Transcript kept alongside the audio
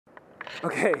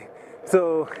Okay,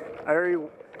 so I already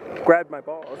grabbed my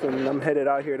balls and I'm headed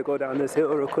out here to go down this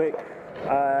hill real quick.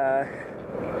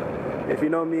 If you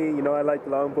know me, you know I like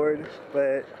the longboard,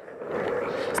 but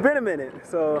it's been a minute,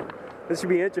 so this should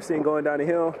be interesting going down the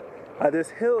hill. This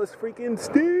hill is freaking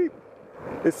steep.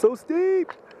 It's so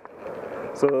steep.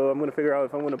 So I'm gonna figure out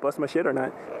if I'm gonna bust my shit or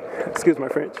not. Excuse my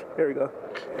French. Here we go.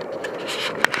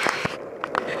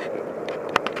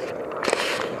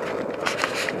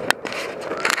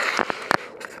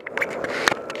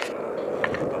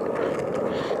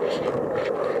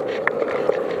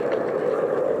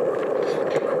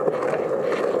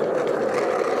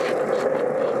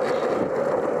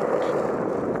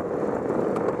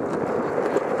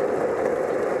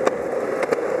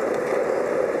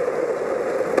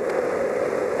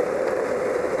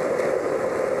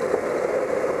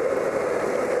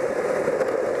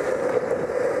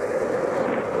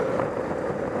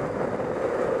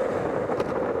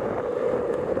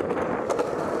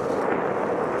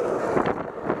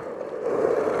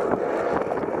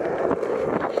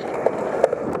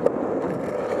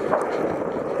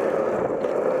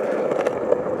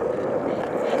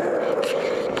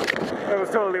 It was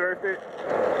totally worth it.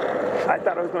 I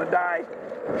thought I was gonna die.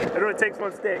 It only takes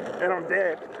one stick and I'm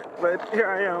dead. But here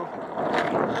I am.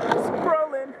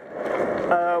 Scrolling.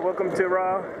 Welcome to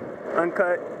Raw,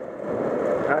 Uncut,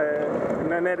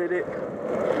 Unedited,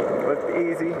 with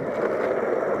Easy.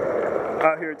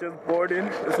 Out here just boarding.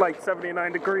 It's like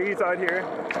 79 degrees out here.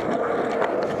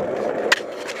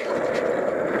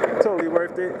 Totally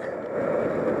worth it.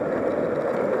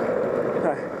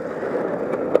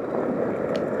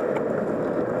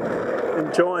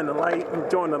 Enjoying the light,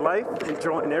 enjoying the life,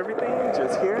 enjoying everything,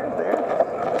 just here and there.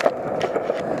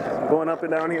 Going up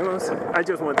and down hills. I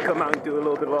just wanted to come out and do a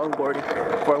little bit of longboarding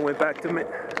before I went back to it.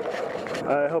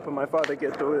 Helping my father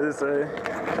get through his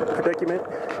predicament.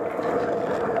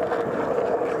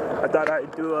 I thought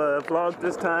I'd do a vlog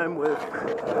this time with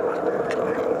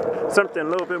something a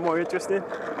little bit more interesting.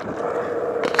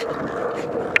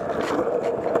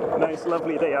 Nice,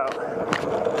 lovely day out.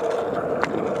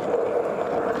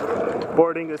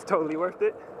 Boarding is totally worth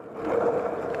it.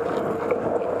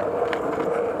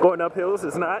 Going up hills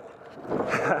is not.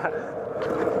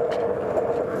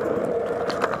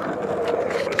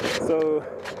 So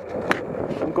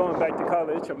I'm going back to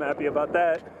college. I'm happy about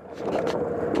that.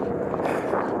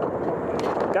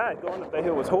 God, going up that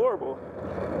hill was horrible.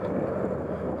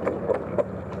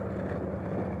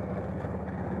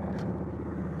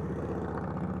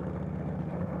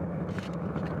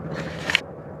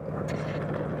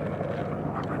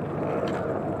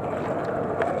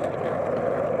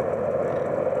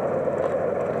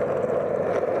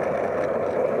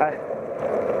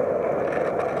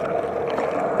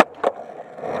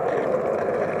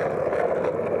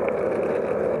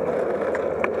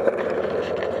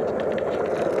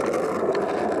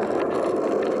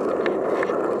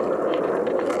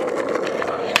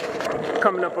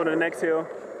 Coming up on the next hill.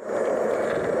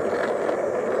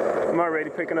 I'm already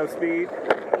picking up speed.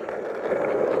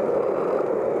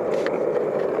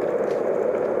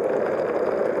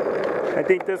 I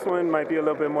think this one might be a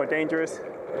little bit more dangerous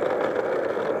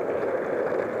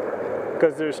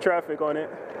because there's traffic on it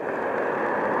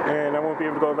and I won't be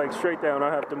able to go like straight down.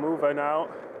 I'll have to move on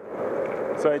out.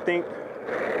 So I think,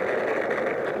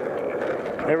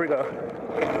 there we go.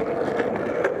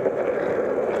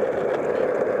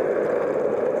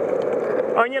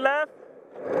 On your left?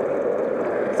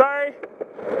 Sorry.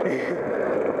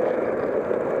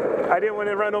 I didn't want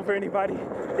to run over anybody.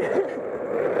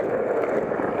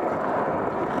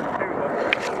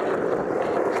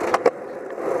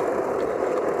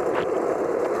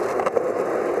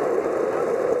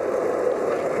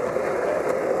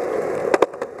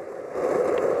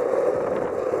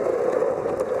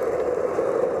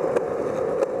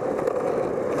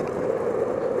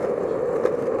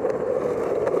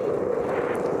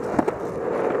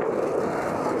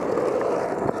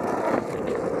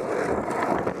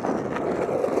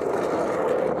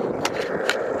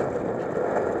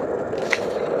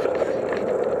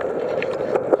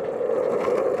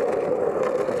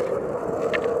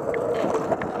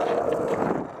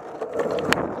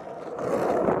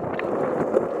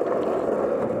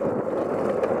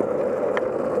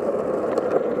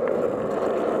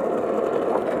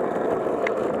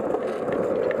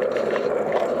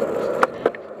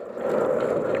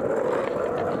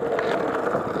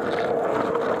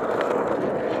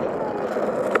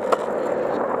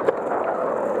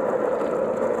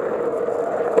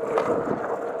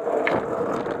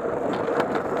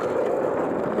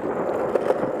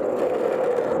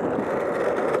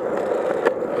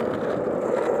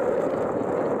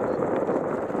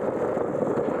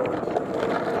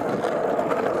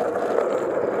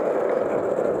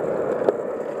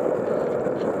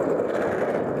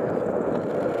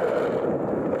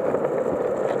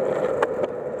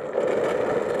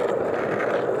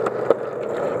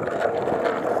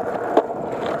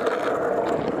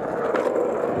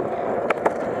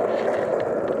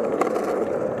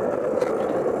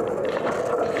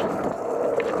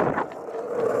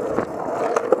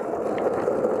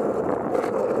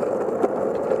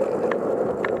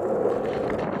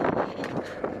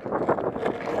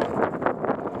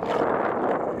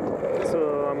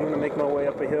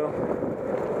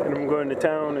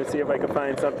 see if I can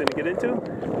find something to get into.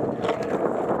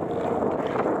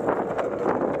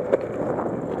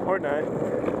 Or not.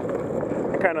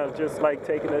 I kind of just like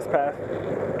taking this path.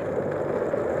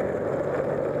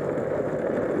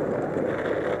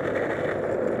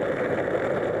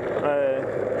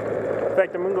 In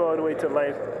fact, I'm gonna go all the way to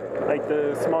like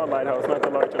the small lighthouse, not the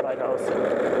larger lighthouse.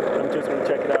 I'm just gonna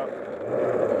check it out.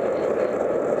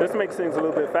 This makes things a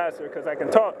little bit faster because I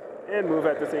can talk and move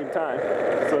at the same time.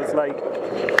 So it's like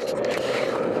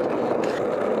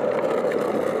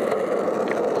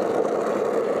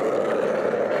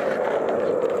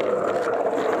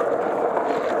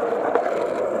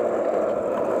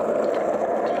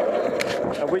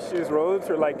I wish these roads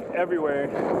were like everywhere.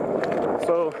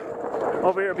 So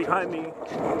over here behind me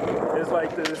is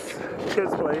like this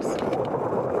kid's place.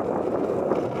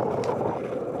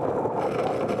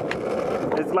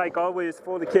 It's like always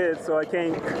full of kids, so I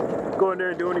can't go in there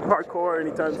and do any parkour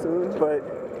anytime soon, but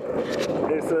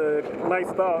it's a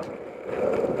nice thought.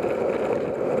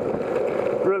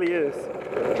 It really is.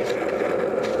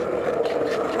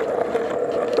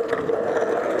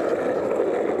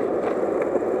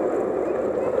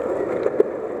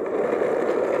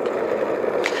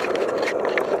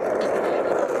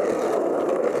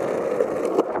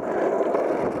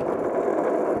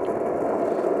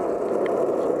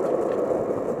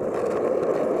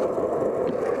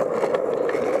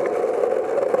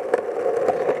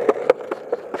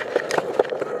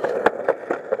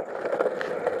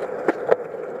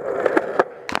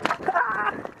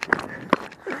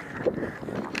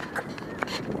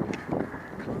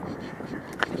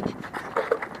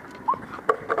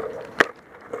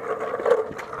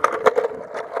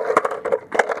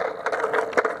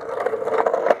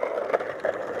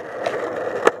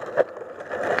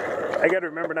 I gotta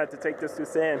remember not to take this through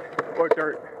sand or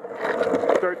dirt.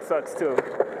 Dirt sucks too.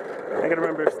 I gotta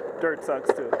remember dirt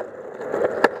sucks too.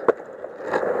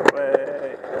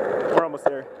 But we're almost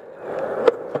there.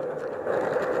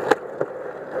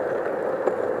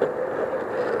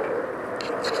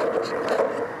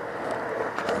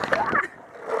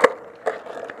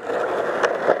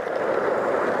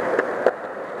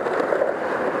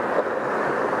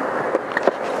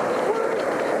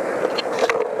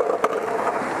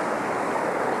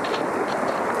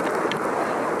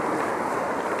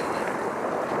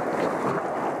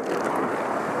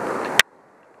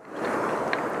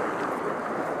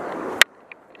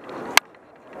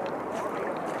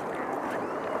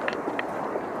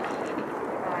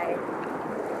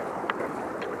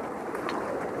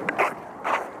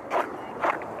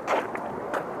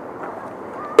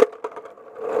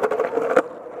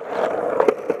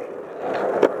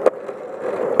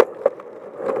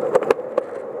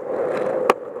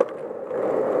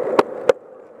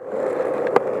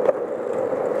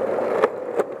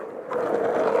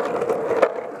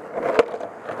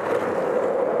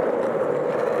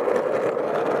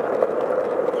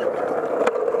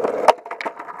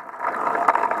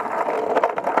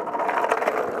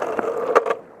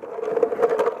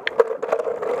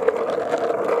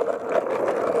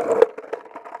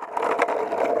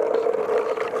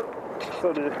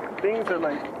 So the things are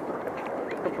like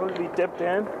completely dipped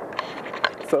in.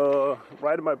 So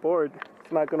riding my board,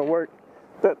 it's not gonna work.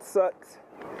 That sucks.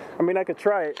 I mean, I could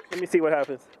try it. Let me see what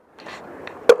happens.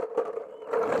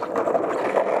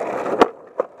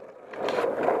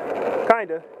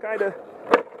 Kinda.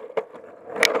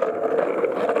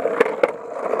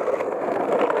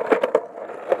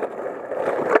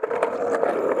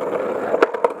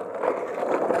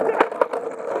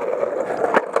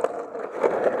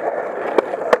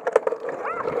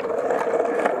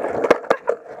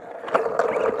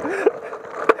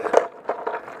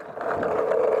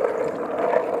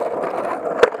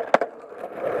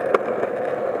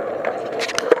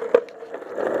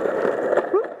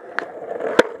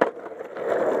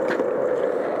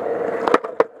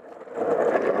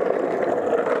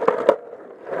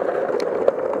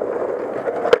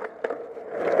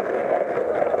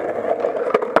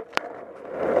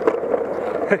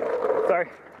 Sorry.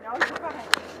 No, you're fine.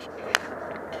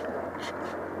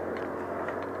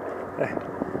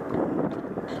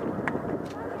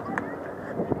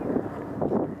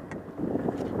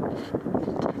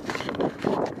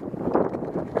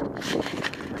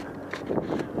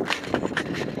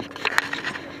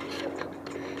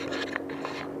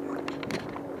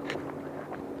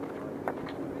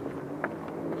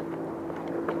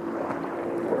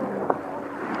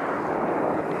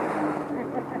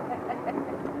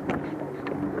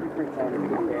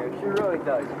 She really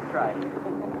does. Try.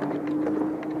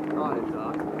 On it,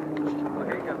 Doc.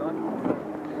 Okay, come on.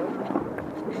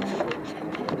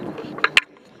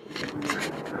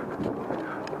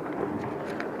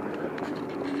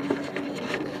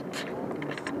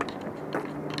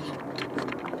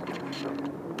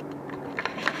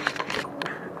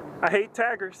 I hate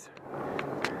taggers.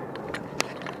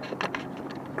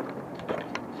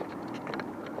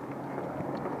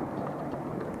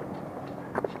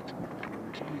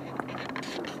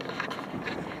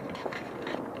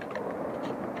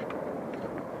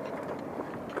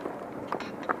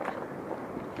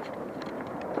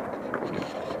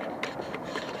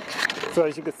 So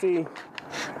as you can see,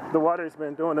 the water's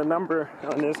been doing a number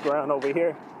on this ground over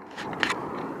here.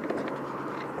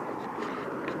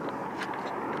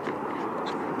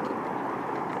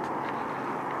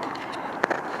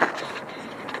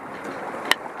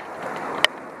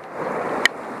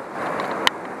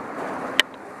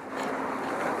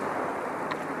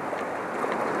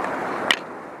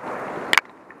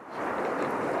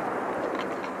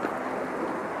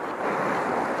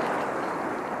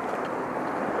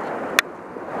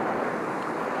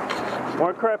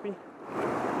 More crappie.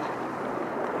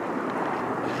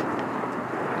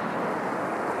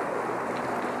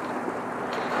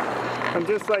 I'm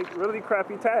just like really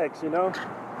crappy tags, you know?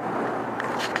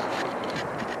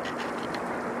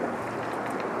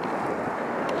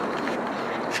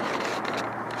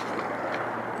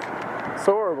 It's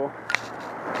horrible.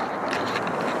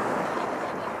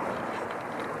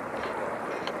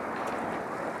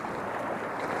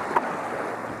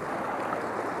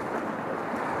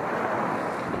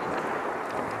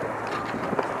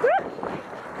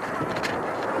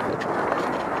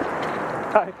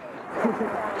 Hi.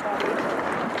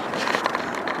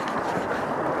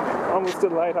 Almost to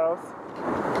the lighthouse.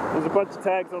 There's a bunch of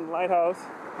tags on the lighthouse.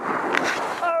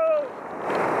 Oh!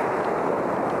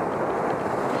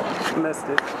 Missed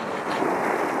it.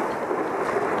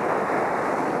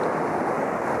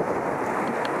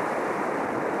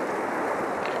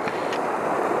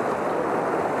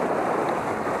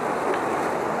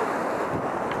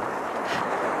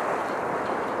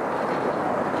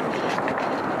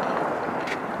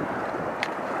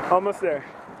 Almost there.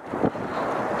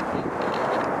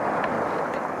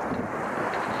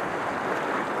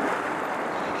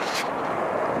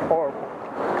 Horrible.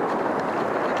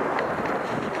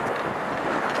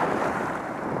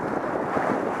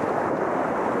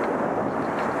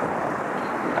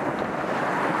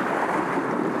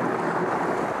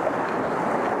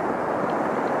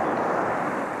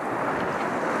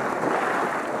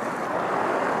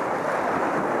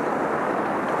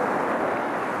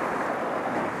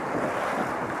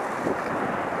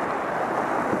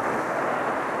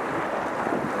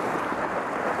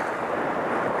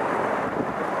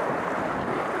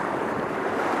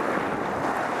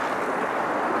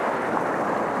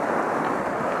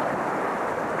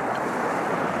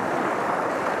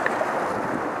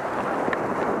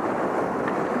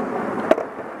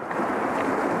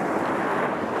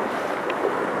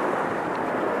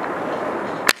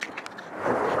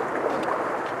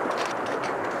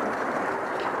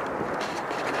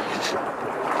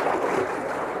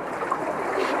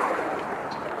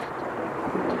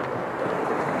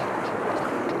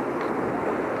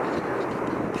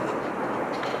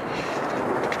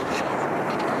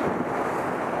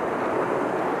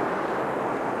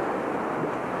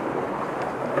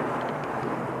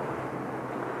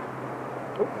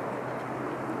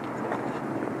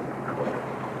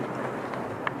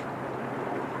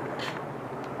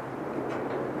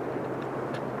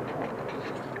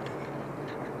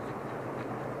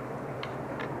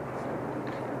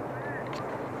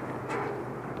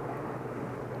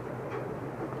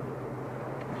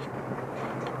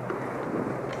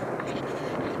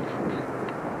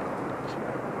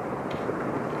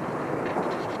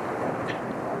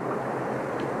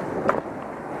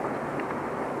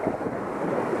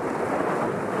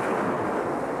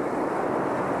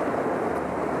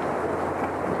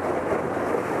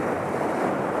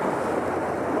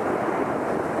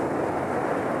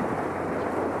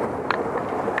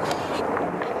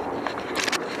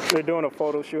 They're doing a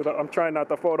photo shoot. I'm trying not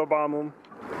to photobomb them.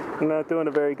 I'm not doing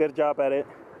a very good job at it.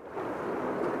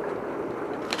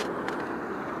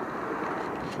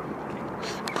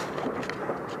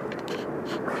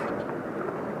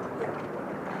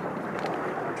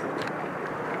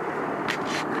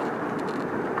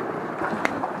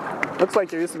 Looks like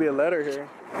there used to be a letter here.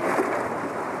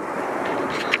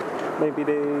 Maybe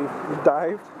they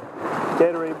dived.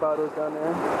 Gatorade bottles down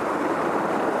there.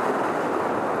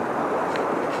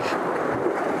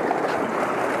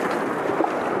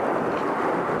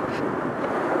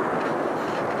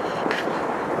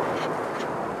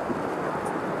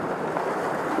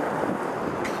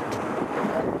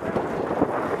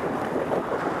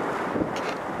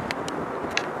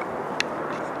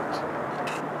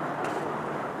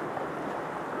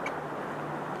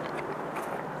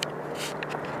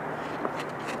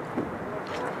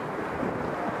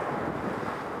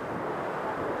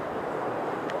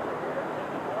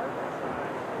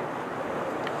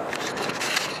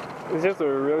 It's just a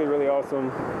really, really awesome,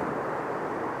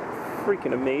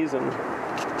 freaking amazing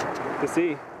to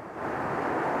see.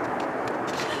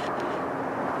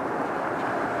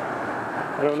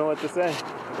 I don't know what to say.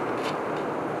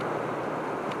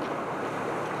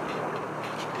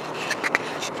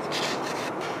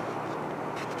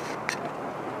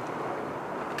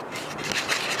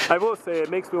 I will say it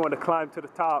makes me want to climb to the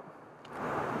top.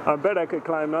 I bet I could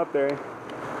climb up there.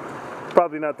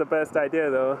 Probably not the best idea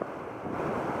though.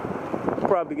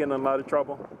 Probably getting in a lot of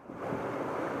trouble.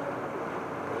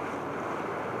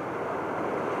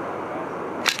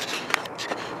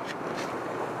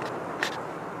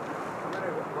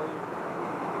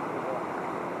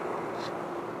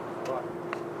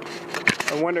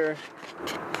 I wonder.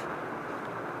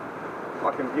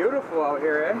 Fucking beautiful out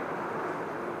here,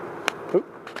 eh? Oop.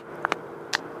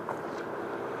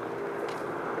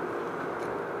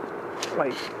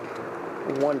 Like,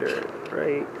 wonder,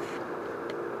 right?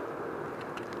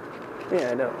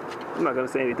 Yeah, I know. I'm not gonna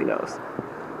say anything else.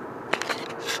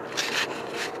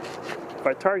 If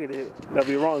I target it, that'll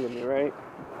be wrong with me, right?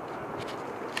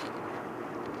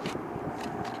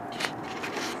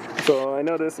 So I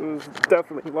know this was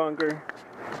definitely longer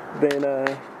than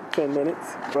 10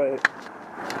 minutes, but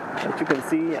as you can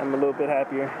see, I'm a little bit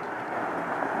happier.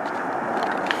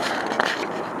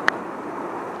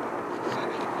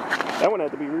 That one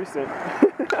had to be recent.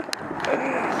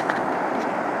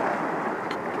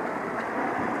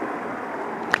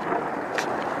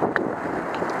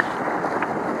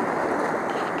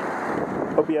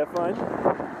 Hope you have fun.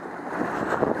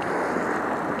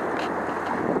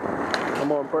 And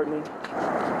more importantly,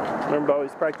 remember to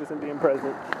always practice and being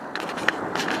present.